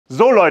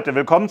So Leute,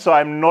 willkommen zu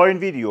einem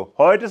neuen Video.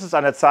 Heute ist es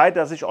an der Zeit,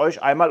 dass ich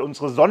euch einmal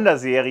unsere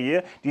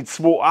Sonderserie, die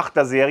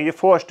 2.8er Serie,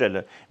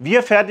 vorstelle.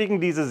 Wir fertigen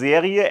diese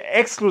Serie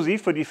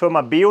exklusiv für die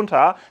Firma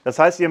B&H. Das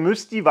heißt, ihr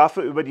müsst die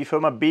Waffe über die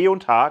Firma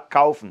B&H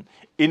kaufen.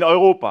 In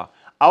Europa.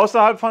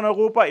 Außerhalb von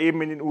Europa,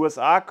 eben in den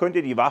USA, könnt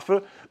ihr die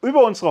Waffe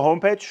über unsere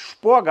Homepage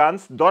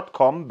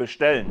sporgans.com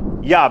bestellen.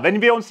 Ja,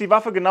 wenn wir uns die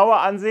Waffe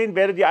genauer ansehen,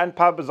 werdet ihr ein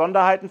paar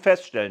Besonderheiten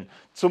feststellen.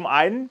 Zum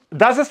einen,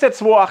 das ist der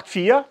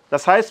 284,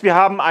 das heißt, wir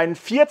haben einen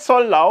 4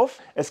 Zoll Lauf.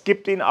 Es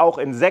gibt ihn auch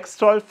in 6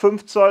 Zoll,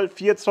 5 Zoll,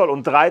 4 Zoll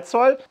und 3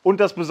 Zoll. Und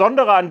das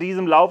Besondere an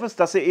diesem Lauf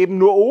ist, dass er eben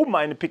nur oben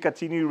eine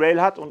Picatinny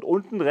Rail hat und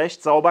unten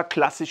recht sauber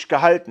klassisch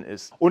gehalten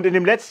ist. Und in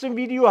dem letzten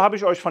Video habe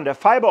ich euch von der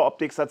Fiber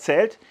Optics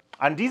erzählt.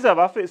 An dieser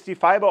Waffe ist die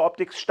Fiber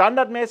Optics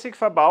standardmäßig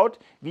verbaut,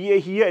 wie ihr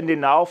hier in den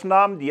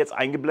Nahaufnahmen, die jetzt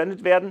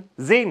eingeblendet werden,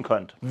 sehen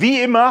könnt.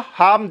 Wie immer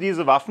haben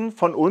diese Waffen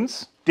von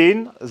uns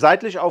den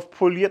seitlich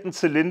aufpolierten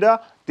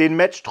Zylinder, den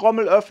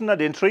Matchtrommelöffner,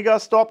 den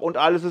Triggerstop und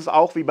alles ist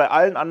auch wie bei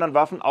allen anderen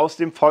Waffen aus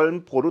dem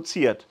Vollen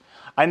produziert.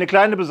 Eine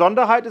kleine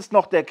Besonderheit ist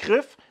noch der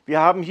Griff. Wir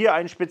haben hier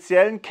einen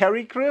speziellen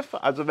Carry-Griff,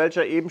 also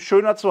welcher eben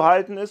schöner zu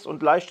halten ist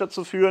und leichter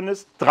zu führen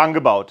ist, dran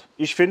gebaut.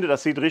 Ich finde,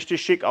 das sieht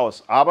richtig schick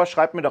aus, aber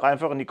schreibt mir doch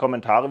einfach in die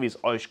Kommentare, wie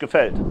es euch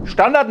gefällt.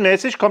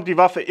 Standardmäßig kommt die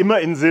Waffe immer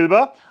in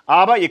Silber,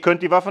 aber ihr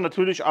könnt die Waffe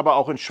natürlich aber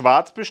auch in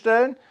Schwarz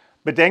bestellen.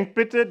 Bedenkt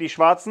bitte, die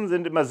Schwarzen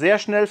sind immer sehr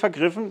schnell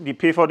vergriffen, die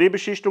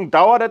PVD-Beschichtung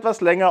dauert etwas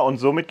länger und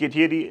somit geht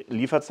hier die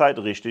Lieferzeit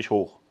richtig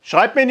hoch.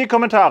 Schreibt mir in die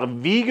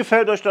Kommentare, wie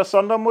gefällt euch das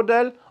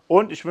Sondermodell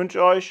und ich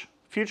wünsche euch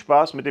viel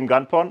Spaß mit dem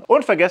Gunpon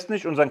und vergesst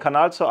nicht, unseren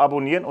Kanal zu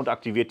abonnieren und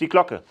aktiviert die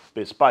Glocke.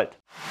 Bis bald!